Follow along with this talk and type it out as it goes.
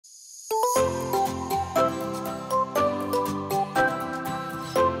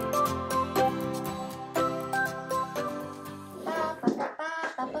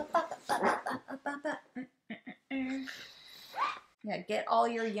get all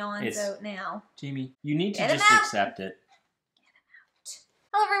your yawns out now. Jamie, you need to just accept it.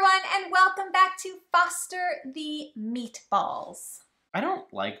 Hello everyone, and welcome back to Foster the Meatballs. I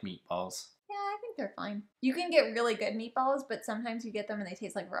don't like meatballs. Yeah, I think they're fine. You can get really good meatballs, but sometimes you get them and they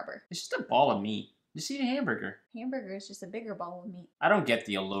taste like rubber. It's just a ball of meat. Just eat a hamburger. Hamburger is just a bigger ball of meat. I don't get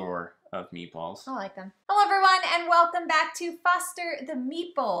the allure of meatballs. I like them. Hello everyone, and welcome back to Foster the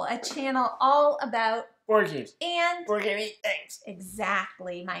Meeple, a channel all about board games and board gaming things.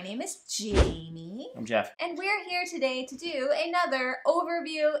 Exactly. My name is Jamie. I'm Jeff. And we're here today to do another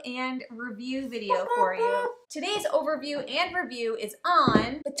overview and review video for you. Today's overview and review is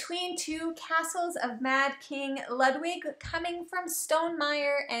on Between Two Castles of Mad King Ludwig, coming from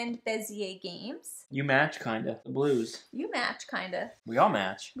Stonemaier and Bezier games. You match, kinda. The blues. You match, kinda. We all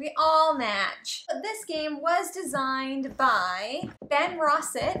match. We all match. This game was designed by Ben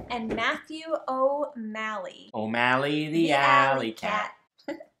Rossett and Matthew O'Malley. O'Malley the alley cat.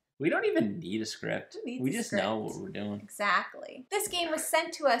 We don't even need a script. We just know what we're doing. Exactly. This game was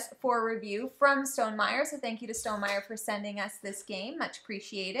sent to us for review from Stonemaier, so thank you to Stonemaier for sending us this game. Much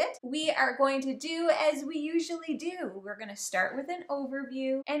appreciated. We are going to do as we usually do. We're going to start with an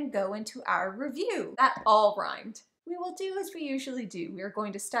overview and go into our review. That all rhymed. We will do as we usually do. We are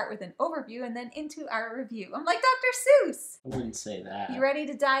going to start with an overview and then into our review. I'm like Dr. Seuss. I wouldn't say that. You ready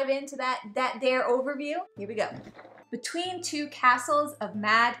to dive into that there overview? Here we go. Between Two Castles of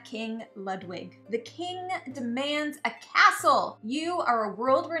Mad King Ludwig. The king demands a castle. You are a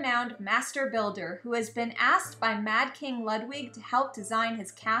world-renowned master builder who has been asked by Mad King Ludwig to help design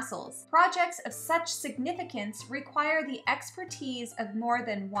his castles. Projects of such significance require the expertise of more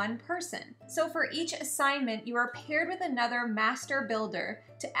than one person. So for each assignment, you are paired with another master builder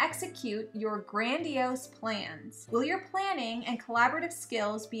to execute your grandiose plans. Will your planning and collaborative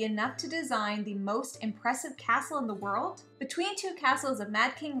skills be enough to design the most impressive castle in the world? Between Two Castles of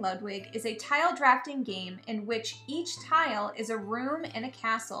Mad King Ludwig is a tile drafting game in which each tile is a room in a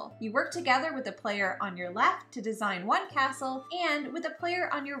castle. You work together with the player on your left to design one castle and with the player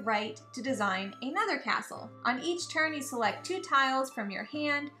on your right to design another castle. On each turn, you select two tiles from your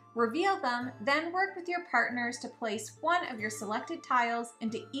hand, reveal them, then work with your partners to place one of your selected tiles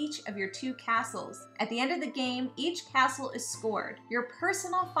into each of your two castles. At the end of the game, each castle is scored. Your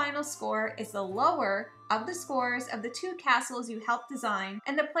personal final score is the lower of the scores of the two castles you helped design,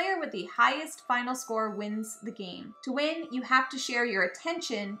 and the player with the highest final score wins the game. To win, you have to share your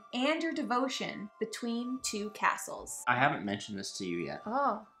attention and your devotion between two castles. I haven't mentioned this to you yet.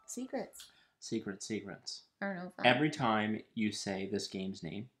 Oh, secrets. Secrets. I don't know. Every time you say this game's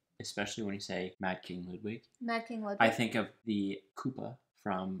name, especially when you say Mad King Ludwig. Mad King Ludwig. I think of the Koopa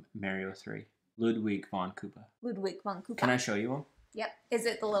from Mario 3. Ludwig von Koopa. Ludwig von Koopa. Can I show you him? Yep. Is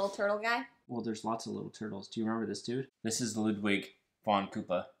it the little turtle guy? Well, there's lots of little turtles. Do you remember this dude? This is Ludwig von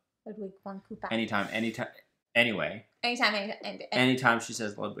Koopa. Ludwig von Koopa. Anyway. Anytime. Anytime she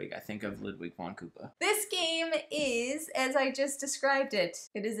says Ludwig, I think of Ludwig von Koopa. This game is, as I just described it,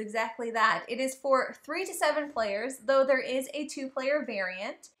 it is exactly that. It is for 3 to 7 players, though there is a 2-player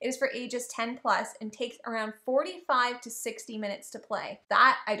variant. It is for ages 10 plus and takes around 45 to 60 minutes to play.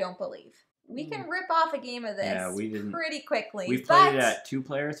 That I don't believe. We can rip off a game of this pretty quickly. We've played it at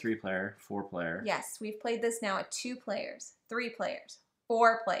 2-player, 3-player, 4-player. Yes, we've played this now at 2 players, 3 players,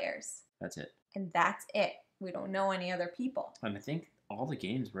 4 players. That's it. And that's it. We don't know any other people. And I think all the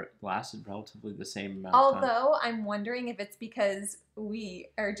games lasted relatively the same amount of time. Although, I'm wondering if it's because we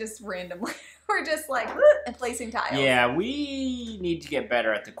are just randomly, we're just like, and placing tiles. Yeah, we need to get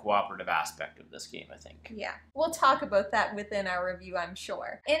better at the cooperative aspect of this game, I think. Yeah, we'll talk about that within our review, I'm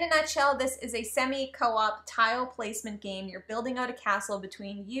sure. In a nutshell, this is a semi-co-op tile placement game. You're building out a castle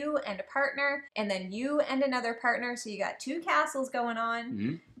between you and a partner, and then you and another partner, so you got 2 castles going on.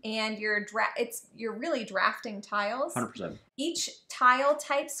 Mm-hmm. And you're really drafting tiles. 100%. Each tile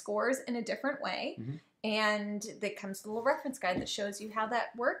type scores in a different way. Mm-hmm. And there comes a little reference guide that shows you how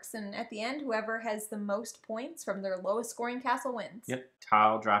that works. And at the end, whoever has the most points from their lowest scoring castle wins. Yep.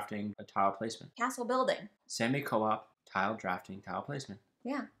 Tile drafting, a tile placement. Castle building. Semi-co-op, tile drafting, tile placement.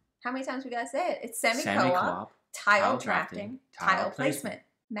 Yeah. How many times we gotta say it? It's semi-co-op, Semi-co-op, tile drafting, tile placement.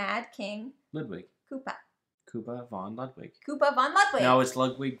 Mad King Ludwig. Koopa. Koopa von Ludwig. Koopa von Ludwig. No, it's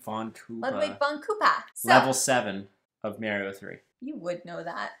Ludwig von Koopa. Ludwig von Koopa. So, Level 7 of Mario 3. You would know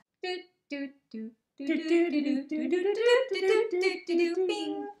that.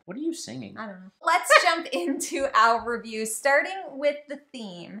 What are you singing? I don't know. Let's jump into our review, starting with the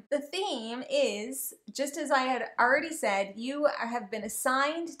theme. The theme game is, just as I had already said, you have been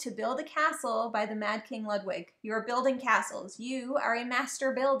assigned to build a castle by the Mad King Ludwig. You're building castles. You are a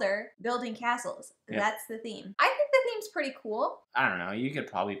master builder building castles. Yep. That's the theme. I think the theme's pretty cool. I don't know. You could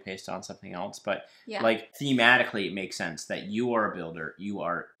probably paste on something else, but Yeah. like thematically, it makes sense that you are a builder. You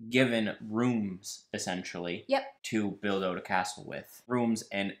are given rooms essentially. Yep. To build out a castle with rooms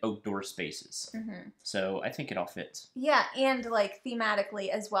and outdoor spaces. So I think it all fits. Yeah, and like thematically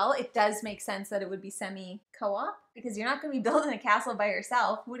as well, it does make sense that it would be semi-co-op because you're not going to be building a castle by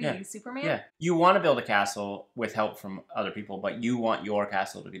yourself. What are you, Superman? Yeah. You want to build a castle with help from other people, but you want your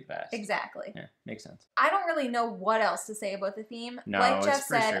castle to be the best. Exactly. Yeah, makes sense. I don't really know what else to say about the theme. No, like Jeff it's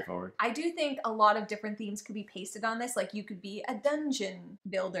pretty said, straightforward. I do think a lot of different themes could be pasted on this. Like you could be a dungeon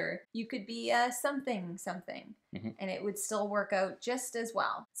builder. You could be a something. And it would still work out just as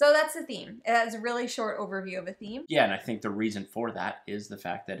well. So that's the theme. It has a really short overview of a theme. Yeah, and I think the reason for that is the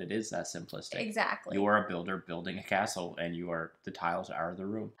fact that it is that simplistic. Exactly. You are a builder building a castle, and the tiles are the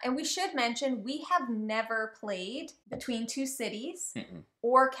room. And we should mention, we have never played Between Two Cities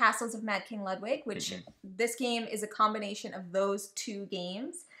or Castles of Mad King Ludwig, which this game is a combination of those two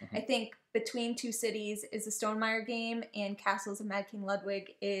games. I think Between Two Cities is a Stonemaier game, and Castles of Mad King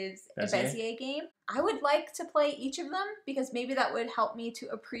Ludwig is a Bezier game. I would like to play each of them because maybe that would help me to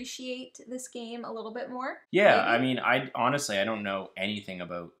appreciate this game a little bit more. Yeah, maybe. I mean, I don't know anything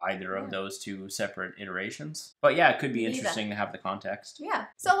about either of those two separate iterations. But yeah, it could be interesting to have the context. Yeah.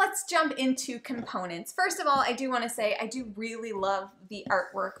 So let's jump into components. First of all, I do want to say I do really love the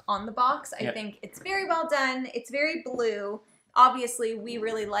artwork on the box. I think it's very well done. It's very blue. Obviously, we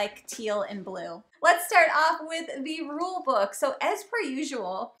really like teal and blue. Let's start off with the rule book. So as per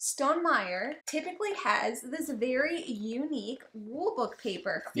usual, Stonemaier typically has this very unique rule book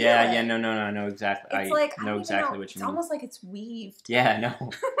paper. No, I know exactly. It's like, I know exactly what you mean. It's almost like it's weaved. Yeah, no,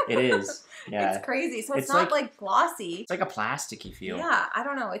 it is. Yeah. It's crazy. So it's not like glossy. It's like a plasticky feel. Yeah, I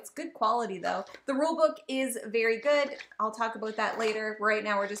don't know. It's good quality though. The rule book is very good. I'll talk about that later. Right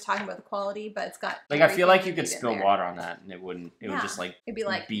now we're just talking about the quality, but it's got like, I feel like you could spill water on that and it wouldn't, it would just like it'd be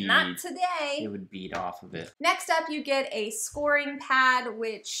like, bead. not today. It would bead off of it. Next up, you get a scoring pad,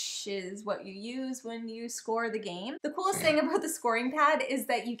 which is what you use when you score the game. The coolest thing about the scoring pad is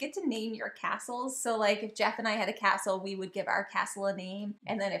that you get to name your castles. So like if Jeff and I had a castle, we would give our castle a name.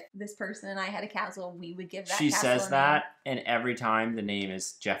 And then if this person and I had a castle, we would give that castle a name. She says that, and every time the name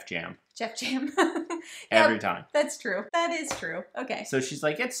is Jeff Jam. Jeff Jam. Every time. That's true. That is true. Okay. So she's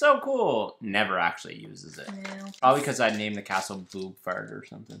like, it's so cool. Never actually uses it. No. Probably because I'd name the castle Boob Fart or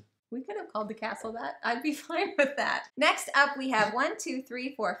something. We could have called the castle that. I'd be fine with that. Next up, we have 1, 2,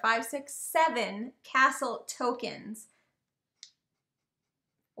 3, 4, 5, 6, 7 castle tokens.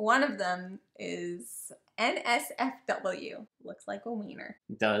 One of them is NSFW. Looks like a wiener.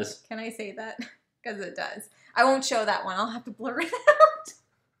 It does. Can I say that? Because it does. I won't show that one. I'll have to blur it out.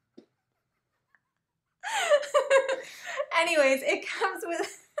 Anyways, it comes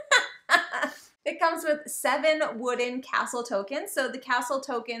with... It comes with 7 wooden castle tokens. So the castle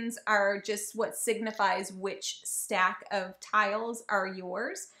tokens are just what signifies which stack of tiles are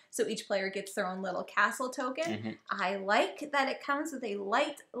yours. So each player gets their own little castle token. I like that it comes with a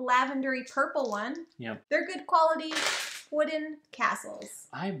light lavendery purple one. Yep. They're good quality wooden castles.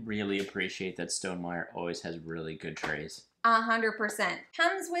 I really appreciate that Stonemaier always has really good trays. 100%.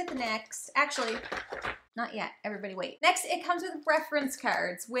 Comes with next, actually, not yet, everybody wait. Next, it comes with reference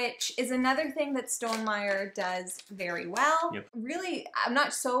cards, which is another thing that Stonemaier does very well. Yep. Really, I'm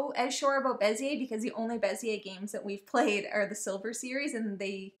not as sure about Bezier because the only Bezier games that we've played are the Silver series and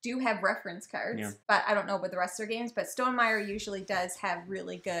they do have reference cards, but I don't know about the rest of their games, but Stonemaier usually does have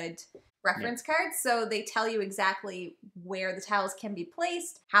really good reference cards, so they tell you exactly where the tiles can be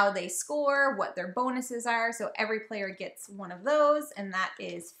placed, how they score, what their bonuses are, so every player gets one of those, and that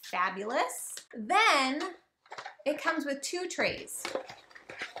is fabulous. Then it comes with 2 trays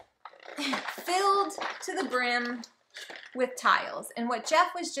filled to the brim with tiles. And what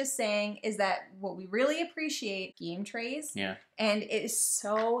Jeff was just saying is that what we really appreciate game trays. Yeah. And it is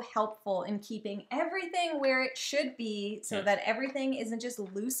so helpful in keeping everything where it should be so that everything isn't just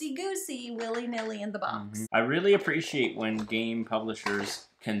loosey-goosey, willy-nilly in the box. I really appreciate when game publishers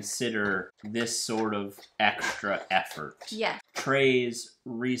consider this sort of extra effort. Yeah. Trays,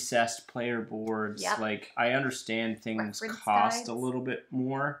 recessed player boards. Yep. Like, I understand things cost a little bit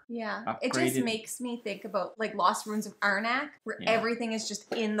more. Yeah. Upgraded. It just makes me think about like Lost Ruins of Arnak, where everything is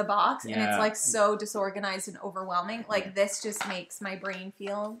just in the box and it's like so disorganized and overwhelming. Like this just makes my brain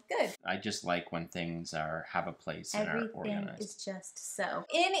feel good. I just like when things have a place and are organized. Everything is just so.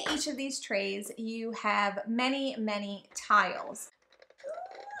 In each of these trays, you have many, many tiles.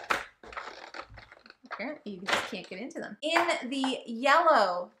 Apparently you just can't get into them. In the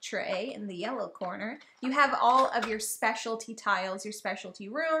yellow tray, in the yellow corner, you have all of your specialty tiles, your specialty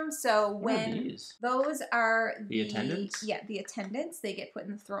rooms. So when those are the attendants? Yeah, the attendants, they get put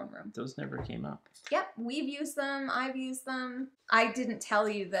in the throne room. Those never came up. Yep, we've used them. I've used them. I didn't tell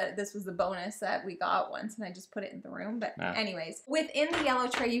you that this was the bonus that we got once, and I just put it in the room. But anyways, within the yellow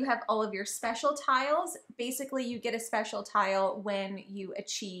tray, you have all of your special tiles. Basically, you get a special tile when you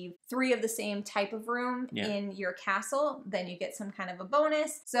achieve 3 of the same type of room in your castle. Then you get some kind of a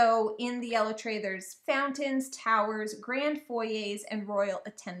bonus. So in the yellow tray, there's fountains, towers, grand foyers, and royal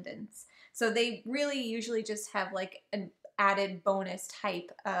attendants. So they really usually just have like an added bonus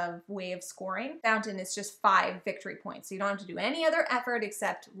type of way of scoring. Fountain is just 5 victory points. So you don't have to do any other effort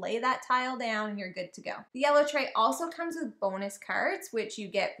except lay that tile down and you're good to go. The yellow tray also comes with bonus cards, which you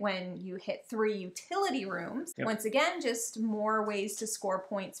get when you hit 3 utility rooms. Yep. Once again, just more ways to score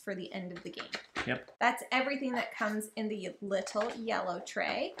points for the end of the game. Yep. That's everything that comes in the little yellow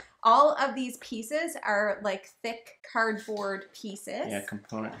tray. All of these pieces are like thick cardboard pieces. Yeah,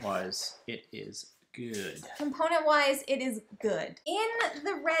 component-wise, it is good. Component-wise, it is good. In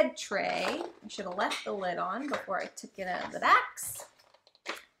the red tray, I should have left the lid on before I took it out of the box.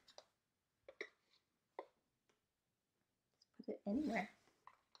 Put it anywhere.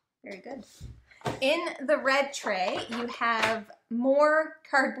 Very good. In the red tray, you have more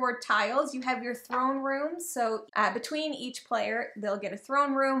cardboard tiles. You have your throne rooms. So between each player, they'll get a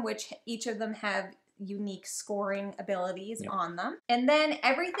throne room, which each of them have unique scoring abilities on them. And then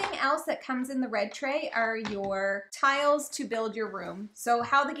everything else that comes in the red tray are your tiles to build your room. So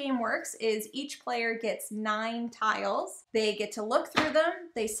how the game works is each player gets 9 tiles. They get to look through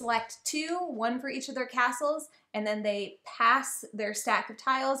them. They select 2, 1 for each of their castles, and then they pass their stack of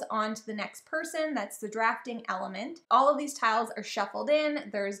tiles on to the next person. That's the drafting element. All of these tiles are shuffled in.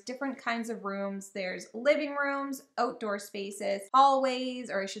 There's different kinds of rooms. There's living rooms, outdoor spaces, hallways,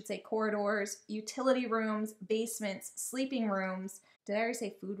 or I should say corridors, utility rooms, basements, sleeping rooms. Did I already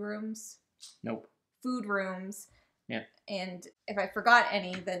say food rooms? Nope. Food rooms. Yeah. And if I forgot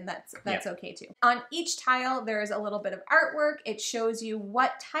any, then that's okay too. On each tile, there is a little bit of artwork. It shows you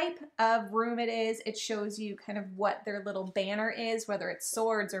what type of room it is. It shows you kind of what their little banner is, whether it's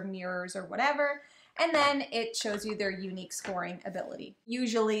swords or mirrors or whatever. And then it shows you their unique scoring ability.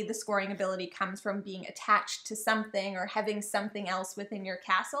 Usually the scoring ability comes from being attached to something or having something else within your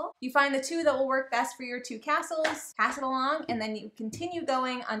castle. You find the 2 that will work best for your 2 castles, pass it along, and then you continue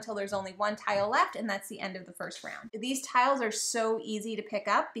going until there's only 1 tile left, and that's the end of the first round. These tiles are so easy to pick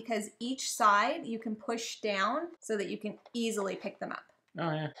up because each side you can push down so that you can easily pick them up. Oh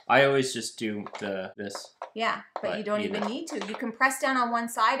yeah. I always just do this. Yeah, but you don't even need to. You can press down on one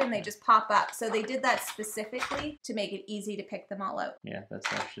side and they just pop up. So they did that specifically to make it easy to pick them all out. Yeah, that's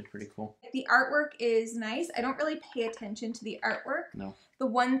actually pretty cool. The artwork is nice. I don't really pay attention to the artwork. No. The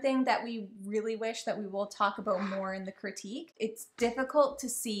one thing that we really wish that we will talk about more in the critique, it's difficult to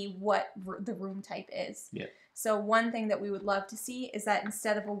see what the room type is. Yeah. So one thing that we would love to see is that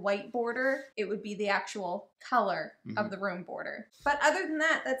instead of a white border, it would be the actual color of the room border. But other than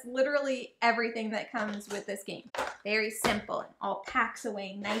that, that's literally everything that comes with this game. Very simple, and all packs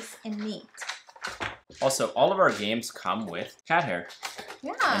away nice and neat. Also, all of our games come with cat hair.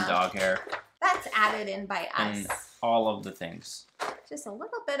 Yeah. And dog hair. That's added in by us. And all of the things. Just a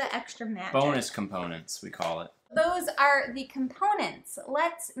little bit of extra magic. Bonus components, we call it. Those are the components.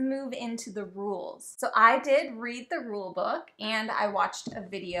 Let's move into the rules. So I did read the rule book and I watched a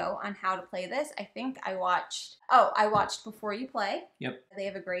video on how to play this. I think I watched Before You Play. Yep. They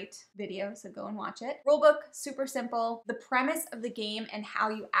have a great video, so go and watch it. Rulebook, super simple. The premise of the game and how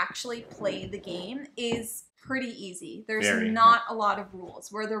you actually play the game is pretty easy. There's not a lot of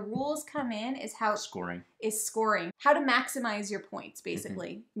rules. Where the rules come in is how scoring. How to maximize your points,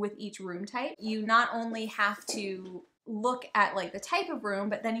 basically, with each room type. You not only have to look at like the type of room,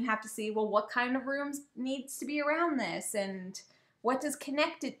 but then you have to see, well, what kind of rooms needs to be around this, and what does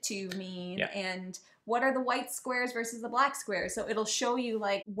connected to mean, and what are the white squares versus the black squares. So it'll show you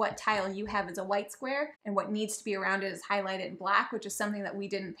like what tile you have as a white square and what needs to be around it is highlighted in black, which is something that we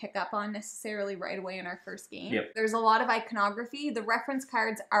didn't pick up on necessarily right away in our first game. Yep. There's a lot of iconography. The reference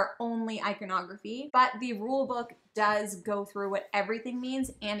cards are only iconography, but the rule book does go through what everything means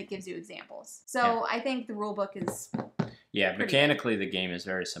and it gives you examples. So I think the rule book is mechanically the game is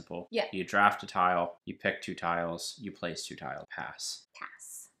very simple. Yeah. You draft a tile, you pick 2 tiles, you place 2 tiles, pass.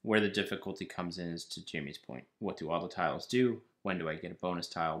 Where the difficulty comes in is to Jamie's point. What do all the tiles do? When do I get a bonus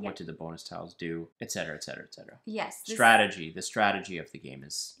tile? What do the bonus tiles do? Etc., etc., etc. Yes. The strategy of the game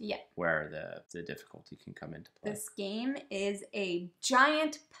is where the difficulty can come into play. This game is a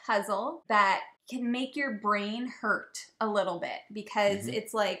giant puzzle that can make your brain hurt a little bit because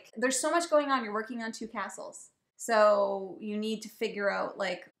it's like there's so much going on. You're working on 2 castles. So you need to figure out,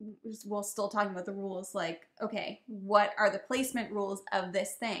 like, we're still talking about the rules, like, okay, what are the placement rules of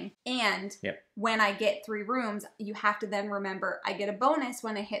this thing? And when I get 3 rooms, you have to then remember I get a bonus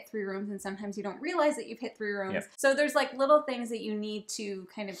when I hit 3 rooms, and sometimes you don't realize that you've hit 3 rooms. So there's like little things that you need to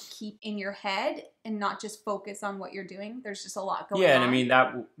kind of keep in your head and not just focus on what you're doing. There's just a lot going on. Yeah, and I mean,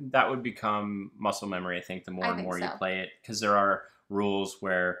 that would become muscle memory, I think, the more and more you play it, because there are rules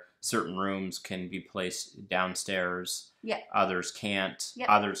where certain rooms can be placed downstairs. Others can't.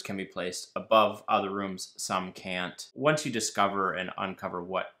 Others can be placed above other rooms. Some can't. Once you discover and uncover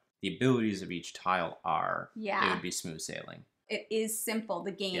what the abilities of each tile are, it would be smooth sailing. It is simple,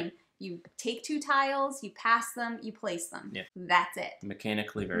 the game. You take 2 tiles, you pass them, you place them. That's it.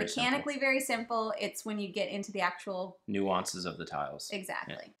 Mechanically very simple. It's when you get into the actual nuances of the tiles.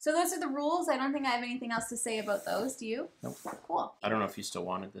 Exactly. So those are the rules. I don't think I have anything else to say about those. Do you? Nope. Cool. I don't know if you still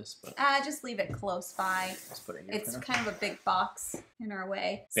wanted this, but just leave it close by. Let's put it here. It's kind of a big box in our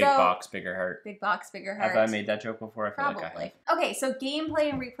way. Big box, bigger heart. Big box, bigger heart. Have I made that joke before? I feel like I have. Okay, so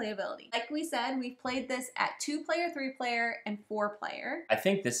gameplay and replayability. Like we said, we've played this at 2-player, 3-player, and 4-player. I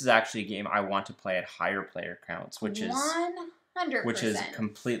think this is actually a game I want to play at higher player counts, which is 100%. Which is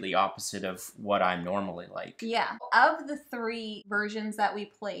completely opposite of what I normally like. Yeah. Of the 3 versions that we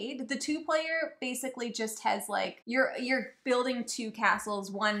played, the 2-player basically just has like you're building 2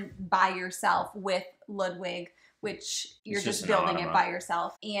 castles, one by yourself with Ludwig, which you're just building it by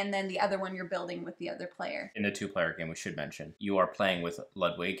yourself, and then the other one you're building with the other player. In the 2-player game, we should mention, you are playing with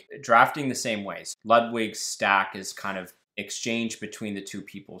Ludwig, drafting the same ways. Ludwig's stack is kind of exchanged between the 2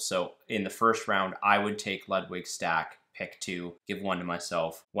 people. So in the first round, I would take Ludwig's stack, pick 2, give 1 to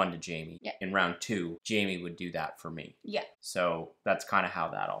myself, 1 to Jamie. In round 2, Jamie would do that for me. So that's kind of how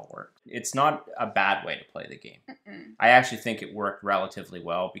that all worked. It's not a bad way to play the game. I actually think it worked relatively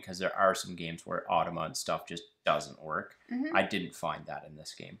well because there are some games where automa and stuff just doesn't work. I didn't find that in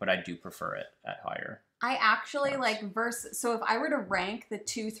this game, but I do prefer it at higher. I actually so if I were to rank the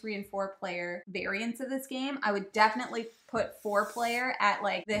 2, 3, and 4-player variants of this game, I would definitely put 4-player at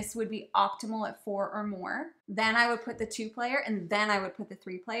like, this would be optimal at 4 or more. Then I would put the 2-player, and then I would put the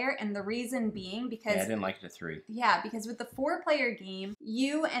 3-player. And the reason being because... I didn't like it at 3. Yeah, because with the 4-player game,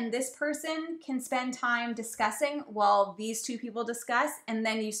 you and this person can spend time discussing while these 2 people discuss, and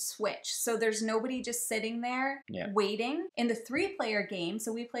then you switch. So there's nobody just sitting there waiting. In the 3-player game,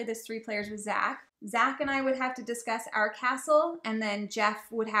 so we played this 3 players with Zach and I would have to discuss our castle, and then Jeff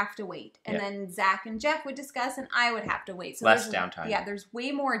would have to wait. And then Zach and Jeff would discuss, and I would have to wait. So less downtime. Yeah, there's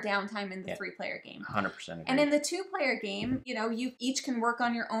way more downtime in the 3-player game. 100% agree. And in the 2-player game, you know, you each can work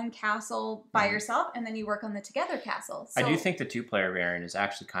on your own castle by yourself, and then you work on the together castle. So, I do think the 2-player variant is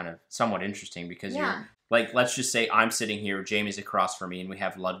actually kind of somewhat interesting because you're... Like, let's just say I'm sitting here, Jamie's across from me, and we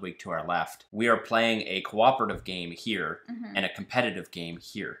have Ludwig to our left. We are playing a cooperative game here and a competitive game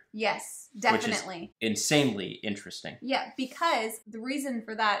here. Yes, definitely. Which is insanely interesting. Yeah, because the reason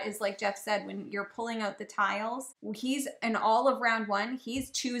for that is, like Jeff said, when you're pulling out the tiles, he's, in all of round 1, he's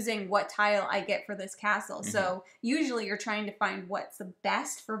choosing what tile I get for this castle. So usually you're trying to find what's the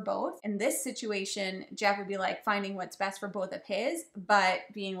best for both. In this situation, Jeff would be like finding what's best for both of his, but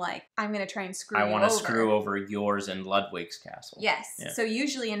being like, I'm going to try and screw you over. I want to screw over yours and Ludwig's castle. Yes. So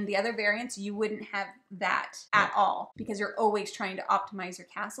usually in the other variants, you wouldn't have that at all because you're always trying to optimize your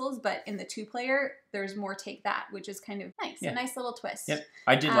castles. But in the 2-player, there's more take that, which is kind of nice. A nice little twist.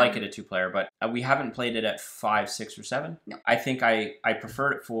 I did like it at 2-player, but we haven't played it at 5, 6, or 7. No. I think I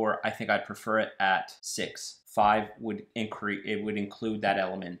preferred it 4. I think I'd prefer it at 6. 5 would include that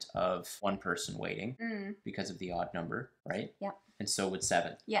element of one person waiting because of the odd number, right? Yep. And so would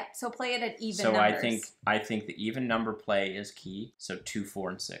 7. Yeah, so play it at even numbers. So I think the even number play is key. So 2, 4,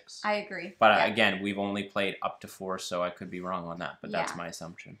 and 6. I agree. But again, we've only played up to 4, so I could be wrong on that. But that's my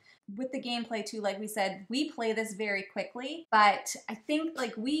assumption. With the gameplay too, like we said, we play this very quickly. But I think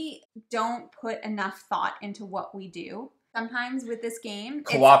like we don't put enough thought into what we do. Sometimes with this game,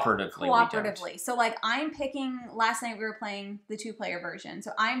 cooperatively. So like I'm picking, last night we were playing the 2-player version.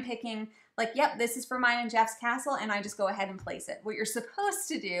 So I'm picking like, yep, this is for mine and Jeff's castle, and I just go ahead and place it. What you're supposed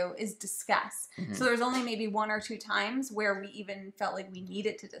to do is discuss. So there's only maybe 1 or 2 times where we even felt like we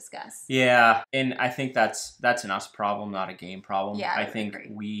needed to discuss. Yeah, and I think that's an us problem, not a game problem. Yeah, I think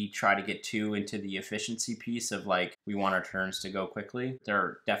we try to get too into the efficiency piece of like, we want our turns to go quickly.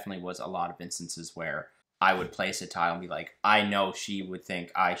 There definitely was a lot of instances where I would place a tile and be like, I know she would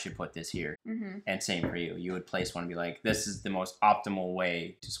think I should put this here. And same for you. You would place one and be like, this is the most optimal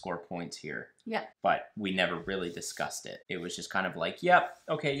way to score points here. Yeah. But we never really discussed it. It was just kind of like, yep,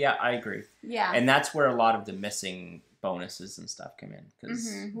 okay, yeah, I agree. Yeah. And that's where a lot of the missing bonuses and stuff come in.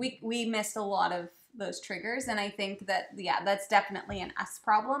 Because we missed a lot of those triggers, and I think that, yeah, that's definitely an us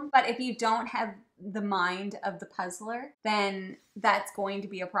problem. But if you don't have the mind of the puzzler, then that's going to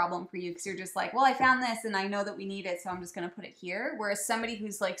be a problem for you, because you're just like, well, I found this and I know that we need it, so I'm just going to put it here. Whereas somebody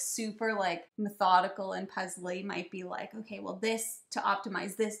who's like super like methodical and puzzly might be like, okay, well, this to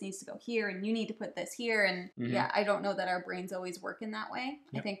optimize this needs to go here, and you need to put this here. And yeah, I don't know that our brains always work in that way.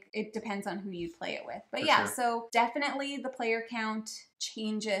 Yep. I think it depends on who you play it with. But yeah, so definitely the player count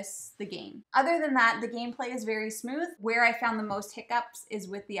changes the game. Other than that, the gameplay is very smooth. Where I found the most hiccups is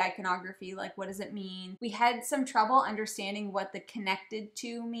with the iconography. Like, what does it mean? We had some trouble understanding what the connected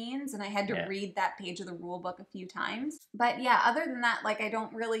to means, and I had to read that page of the rule book a few times. But yeah, other than that, like, I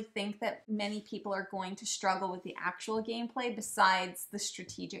don't really think that many people are going to struggle with the actual gameplay besides the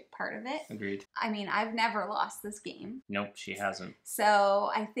strategic part of it. Agreed. I mean, I've never lost this game. Nope, she hasn't. So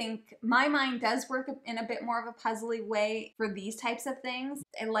I think my mind does work in a bit more of a puzzly way for these types of things.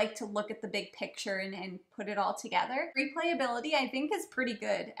 I like to look at the big picture and put it all together. Replayability, I think, is pretty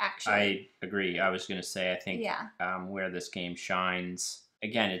good, actually. I agree. I was going to say, I think where this game shines,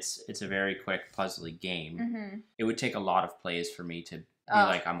 again, it's a very quick, puzzly game. It would take a lot of plays for me to be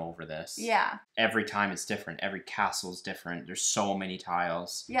like, I'm over this. Yeah. Every time it's different. Every castle's different. There's so many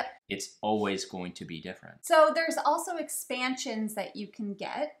tiles. Yep. It's always going to be different. So there's also expansions that you can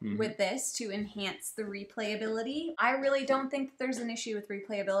get with this to enhance the replayability. I really don't think there's an issue with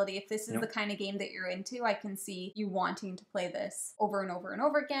replayability. If this is the kind of game that you're into, I can see you wanting to play this over and over and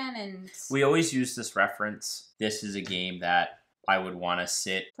over again. And we always use this reference. This is a game that I would want to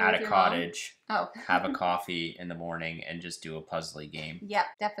sit at a cottage, have a coffee in the morning, and just do a puzzly game. Yep,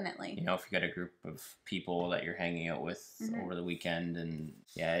 definitely. You know, if you got a group of people that you're hanging out with over the weekend, and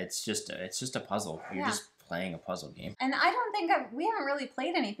yeah, it's just a puzzle. You're just playing a puzzle game. And I don't think we haven't really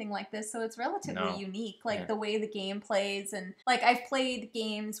played anything like this, so it's relatively unique. Like the way the game plays, and like I've played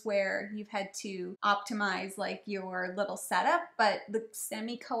games where you've had to optimize like your little setup, but the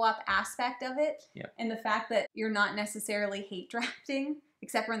semi-co-op aspect of it, and the fact that you're not necessarily hate drafting,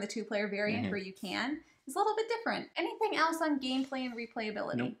 except for in the 2-player variant where you can, is a little bit different. Anything else on gameplay and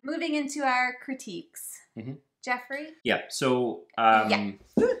replayability? Nope. Moving into our critiques. Jeffrey? Yeah, so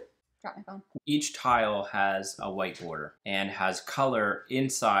Drop my phone. Each tile has a white border and has color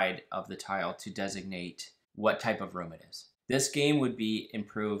inside of the tile to designate what type of room it is. This game would be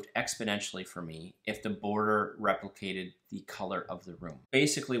improved exponentially for me if the border replicated the color of the room.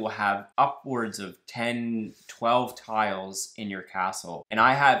 Basically, we'll have upwards of 10, 12 tiles in your castle. And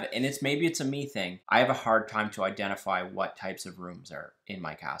maybe it's a me thing, I have a hard time to identify what types of rooms are in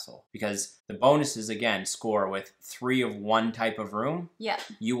my castle. Because the bonuses, again, score with 3 of one type of room. Yeah.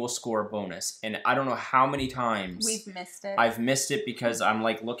 You will score a bonus. And I don't know how many times we've missed it. I've missed it because I'm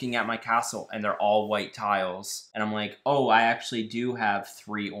like looking at my castle and they're all white tiles. And I'm like, oh, I actually do have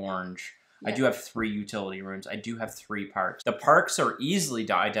 3 orange. I do have 3 utility rooms. I do have 3 parks. The parks are easily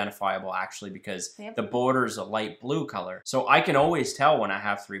identifiable, actually, because the border is a light blue color. So I can always tell when I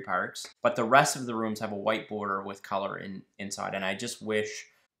have 3 parks, but the rest of the rooms have a white border with color inside. And I just wish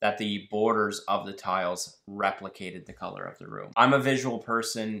that the borders of the tiles replicated the color of the room. I'm a visual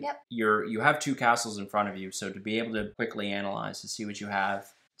person. Yep. You have 2 castles in front of you, so to be able to quickly analyze to see what you have,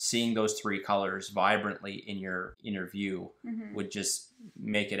 seeing those 3 colors vibrantly in your view would just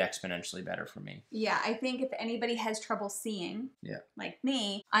make it exponentially better for me. Yeah, I think if anybody has trouble seeing, like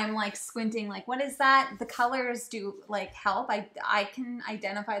me, I'm like squinting, like, what is that? The colors do like help. I can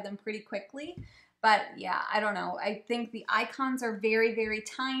identify them pretty quickly. But yeah, I don't know. I think the icons are very, very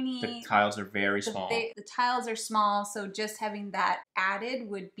tiny. The tiles are very small. The tiles are small, so just having that added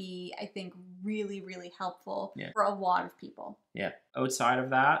would be, I think, really, really helpful for a lot of people. Yeah. Outside of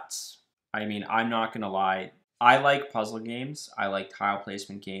that, I mean, I'm not going to lie. I like puzzle games. I like tile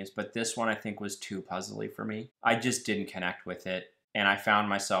placement games, but this one I think was too puzzly for me. I just didn't connect with it. And I found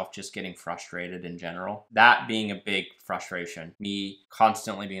myself just getting frustrated in general. That being a big frustration. Me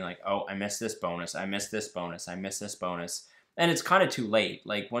constantly being like, oh, I missed this bonus. I missed this bonus. I missed this bonus. And it's kind of too late.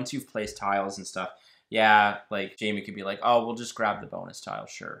 Like, once you've placed tiles and stuff, like, Jamie could be like, oh, we'll just grab the bonus tile,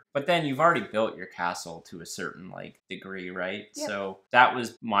 sure. But then you've already built your castle to a certain, like, degree, right? Yep. So that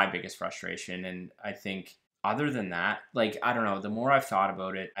was my biggest frustration. And I think other than that, like, I don't know, the more I've thought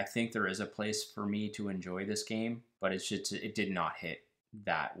about it, I think there is a place for me to enjoy this game, but it did not hit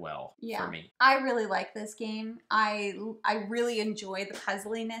that well for me. I really like this game. I really enjoy the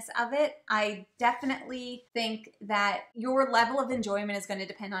puzzliness of it. I definitely think that your level of enjoyment is going to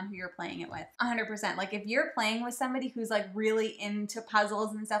depend on who you're playing it with. 100%. Like if you're playing with somebody who's like really into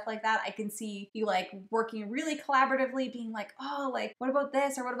puzzles and stuff like that, I can see you like working really collaboratively, being like, oh, like what about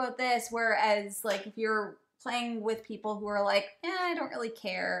this or what about this? Whereas like if you're playing with people who are like, I don't really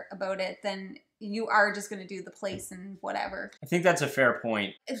care about it, then you are just going to do the place and whatever. I think that's a fair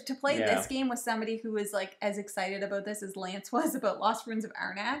point. If to play this game with somebody who is like as excited about this as Lance was about Lost Ruins of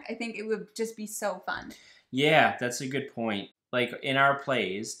Arnak, I think it would just be so fun. Yeah, that's a good point. Like in our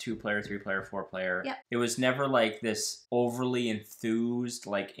plays, 2-player, 3-player, 4-player, it was never like this overly enthused,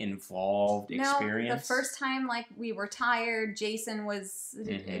 like involved experience. No, the first time like we were tired, Jason was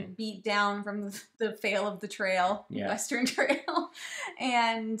beat down from the fail of the trail, Western Trail.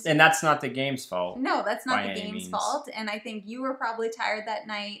 And that's not the game's fault. No, that's not the game's fault. And I think you were probably tired that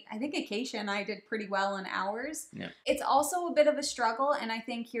night. I think Acacia and I did pretty well in ours. Yeah. It's also a bit of a struggle, and I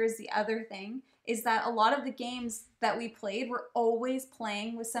think here's the other thing, is that a lot of the games that we played were always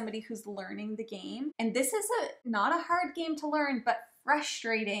playing with somebody who's learning the game. And this is not a hard game to learn, but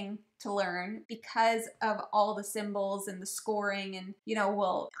frustrating to learn because of all the symbols and the scoring and, you know,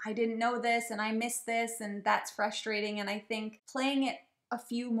 well, I didn't know this and I missed this, and that's frustrating. And I think playing it a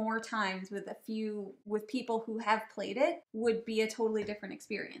few more times with people who have played it would be a totally different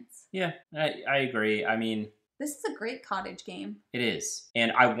experience. Yeah, I agree. I mean, this is a great cottage game. It is.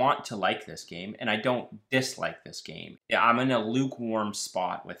 And I want to like this game, and I don't dislike this game. I'm in a lukewarm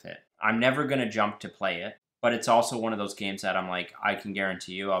spot with it. I'm never going to jump to play it, but it's also one of those games that I'm like, I can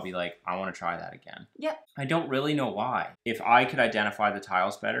guarantee you, I'll be like, I want to try that again. Yep. I don't really know why. If I could identify the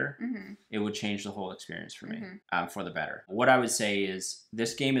tiles better, it would change the whole experience for me, for the better. What I would say is,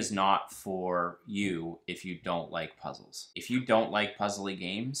 this game is not for you if you don't like puzzles. If you don't like puzzly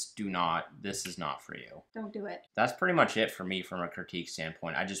games, this is not for you. Don't do it. That's pretty much it for me from a critique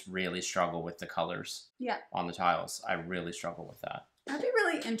standpoint. I just really struggle with the colors on the tiles. I really struggle with that. I'd be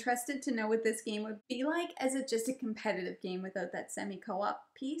really interested to know what this game would be like as just a competitive game without that semi-co-op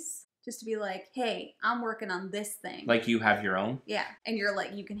piece. Just to be like, hey, I'm working on this thing. Like you have your own? Yeah. And you're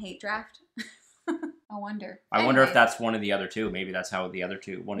like, you can hate draft. I wonder. I wonder if that's one of the other two. Maybe that's how one of the other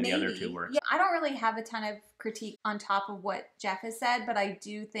two works. Yeah, I don't really have a ton of critique on top of what Jeff has said, but I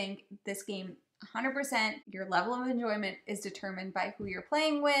do think this game, 100%, your level of enjoyment is determined by who you're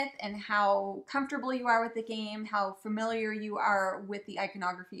playing with and how comfortable you are with the game, how familiar you are with the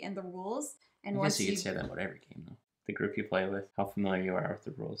iconography and the rules. And I guess you could say that about every game, though. The group you play with, how familiar you are with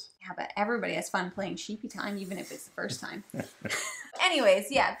the rules. Yeah, but everybody has fun playing Sheepy Time, even if it's the first time. Anyways,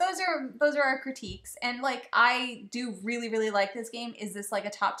 yeah, those are our critiques. And like, I do really, really like this game. Is this like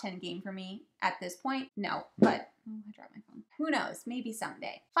a top 10 game for me at this point? No, but I dropped my phone. Who knows? Maybe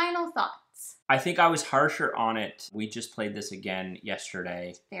someday. Final thoughts. I think I was harsher on it. We just played this again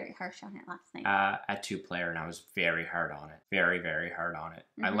yesterday. Very harsh on it last night. At 2-player, and I was very hard on it. Very, very hard on it.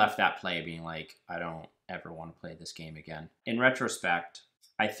 I left that play being like, I don't ever want to play this game again. In retrospect,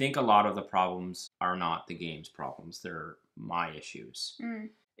 I think a lot of the problems are not the game's problems. They're my issues.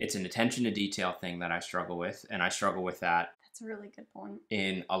 It's an attention to detail thing that I struggle with, and I struggle with that. That's a really good point.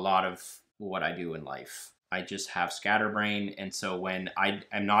 In a lot of what I do in life. I just have scatterbrain, and so when I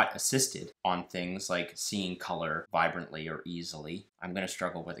am not assisted on things like seeing color vibrantly or easily, I'm going to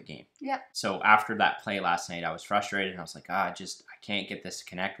struggle with a game. Yep. So after that play last night, I was frustrated, and I was like, I can't get this to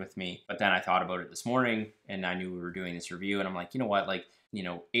connect with me. But then I thought about it this morning, and I knew we were doing this review, and I'm like, you know what,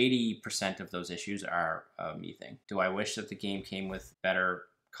 80% of those issues are a me thing. Do I wish that the game came with better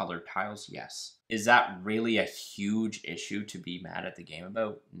colored tiles? Yes. Is that really a huge issue to be mad at the game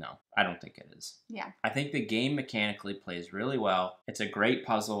about? No, I don't think it is. Yeah. I think the game mechanically plays really well. It's a great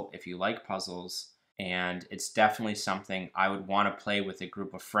puzzle if you like puzzles, and it's definitely something I would want to play with a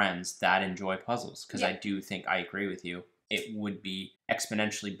group of friends that enjoy puzzles, because I do think I agree with you. It would be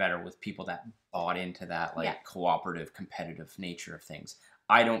exponentially better with people that bought into that cooperative, competitive nature of things.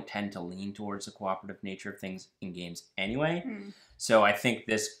 I don't tend to lean towards the cooperative nature of things in games anyway. So I think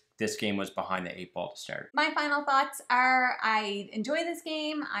this game was behind the 8 ball to start. My final thoughts are, I enjoy this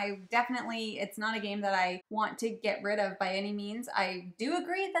game. It's not a game that I want to get rid of by any means. I do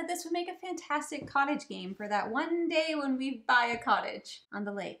agree that this would make a fantastic cottage game for that one day when we buy a cottage on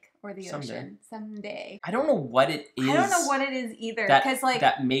the lake or the ocean. Someday. I don't know what it is. I don't know what it is either.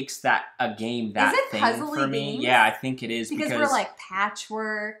 That makes that a game that thing for me. Games? Yeah, I think it is. Because we're like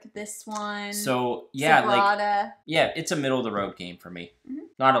Patchwork, this one. So yeah, Sagrada. It's a middle of the road game for me.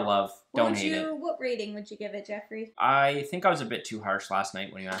 Not a love, don't hate it. What rating would you give it, Jeffrey? I think I was a bit too harsh last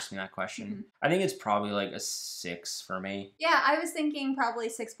night when you asked me that question. I think it's probably like a 6 for me. Yeah, I was thinking probably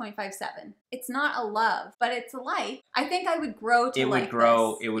 6.57. It's not a love, but it's a like. I think I would grow to like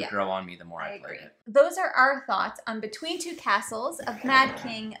this. It would grow on me the more I played it. Those are our thoughts on Between Two Castles of Mad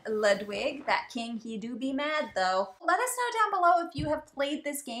King Ludwig. That king, he do be mad though. Let us know down below if you have played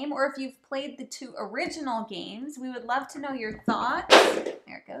this game or if you've played the 2 original games. We would love to know your thoughts.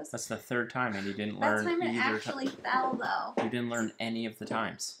 There it goes. That's the 3rd time and you didn't learn either. That time it actually fell though. You didn't learn any of the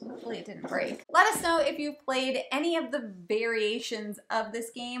times. Hopefully it didn't break. Let us know if you've played any of the variations of this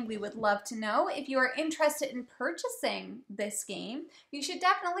game. We would love to know. If you are interested in purchasing this game, you should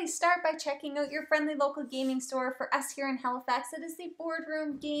definitely start by checking out your friendly local gaming store. For us here in Halifax, it is the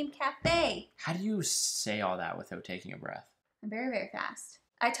Boardroom Game Cafe. How do you say all that without taking a breath? I'm very, very fast.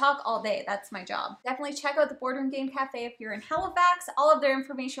 I talk all day. That's my job. Definitely check out the Boardroom Game Cafe if you're in Halifax. All of their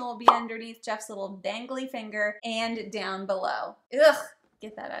information will be underneath Jeff's little dangly finger and down below. Ugh,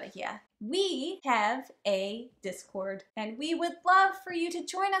 get that out of here. We have a Discord, and we would love for you to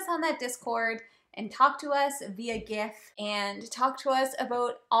join us on that Discord and talk to us via GIF and talk to us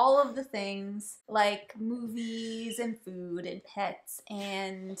about all of the things like movies and food and pets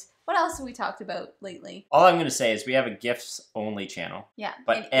and what else have we talked about lately? All I'm going to say is we have a GIFs only channel. Yeah.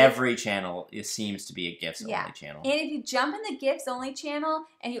 But every channel seems to be a GIFs only channel. And if you jump in the GIFs only channel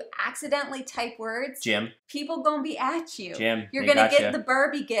and you accidentally type words, Jim, people gonna be at you. Jim, you're gonna get the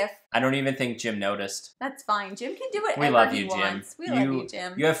Barbie GIF. I don't even think Jim noticed. That's fine. Jim can do whatever we love you, he Jim. wants. We love you,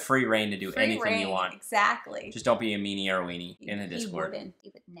 Jim. You have free reign to do anything you want. Exactly. Just don't be a meanie or a weenie in the Discord. He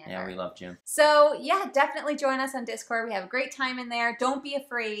would never. Yeah, we love Jim. So yeah, definitely join us on Discord. We have a great time in there. Don't be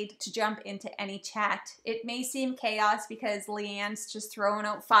afraid to jump into any chat. It may seem chaos because Leanne's just throwing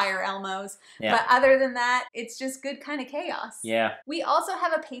out fire Elmos. Yeah. But other than that, it's just good kind of chaos. Yeah. We also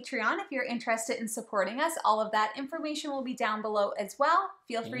have a Patreon if you're interested in supporting us. All of that information will be down below as well.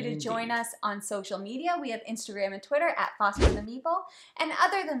 Feel free to join us on social media. We have Instagram and Twitter at Foster the Meeple. And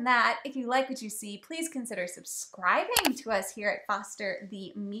other than that, if you like what you see, please consider subscribing to us here at Foster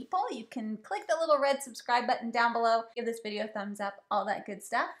the Meeple. You can click the little red subscribe button down below, give this video a thumbs up, all that good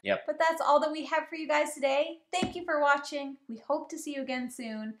stuff. Yep. But that's all that we have for you guys today. Thank you for watching. We hope to see you again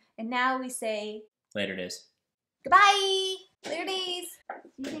soon. And now we say... Later days. Goodbye! Later days!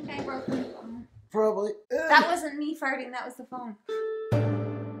 Do you think I broke my phone? Probably. That wasn't me farting, that was the phone.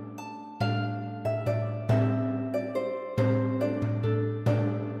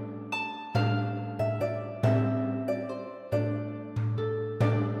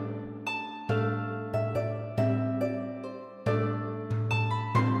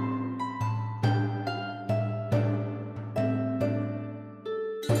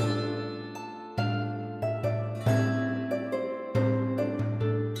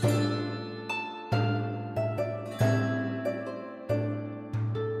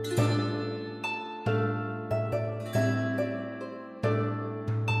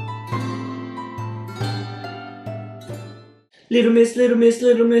 Little Miss, Little Miss,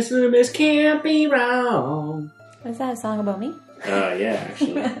 Little Miss, Little Miss can't be wrong. Was that a song about me? Yeah,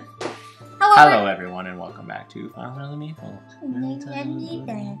 actually. Hello everyone, and welcome back to Foster the Meeple.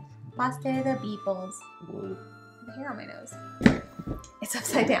 Foster the Beeples. Whoa. The hair on my nose. It's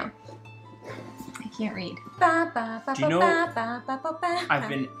upside down. I can't read. Do you know, I've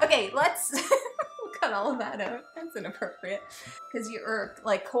been... Okay, let's... we'll cut all of that out. That's inappropriate. Because you're,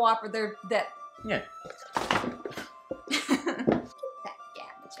 like, cooperative... Yeah. Get that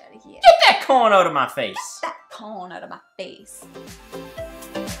garbage out of here. Get that corn out of my face. Get that corn out of my face.